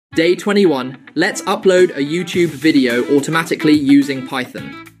Day 21. Let's upload a YouTube video automatically using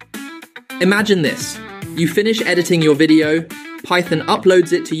Python. Imagine this. You finish editing your video, Python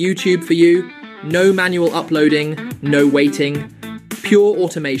uploads it to YouTube for you, no manual uploading, no waiting, pure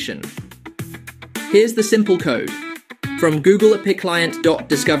automation. Here's the simple code. From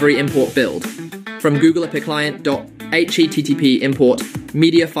googleapiclient.discovery import build. From googleapiclient.http import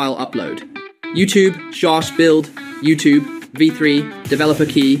MediaFileUpload. YouTube, /build, YouTube, v3,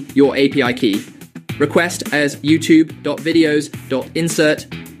 developerKey, your API key. Request as youtube.videos.insert,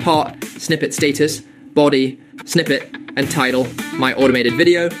 part, snippet status, body, snippet, and title, my automated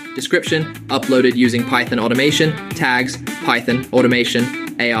video, description, uploaded using Python automation, tags, Python,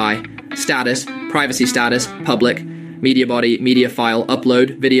 automation, AI, status, privacy status, public, media body, media file,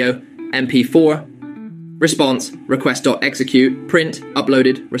 upload, video, MP4, response, request.execute, print,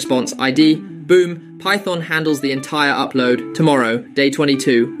 uploaded, response ID, boom, Python handles the entire upload. Tomorrow, day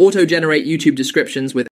 22, auto-generate YouTube descriptions with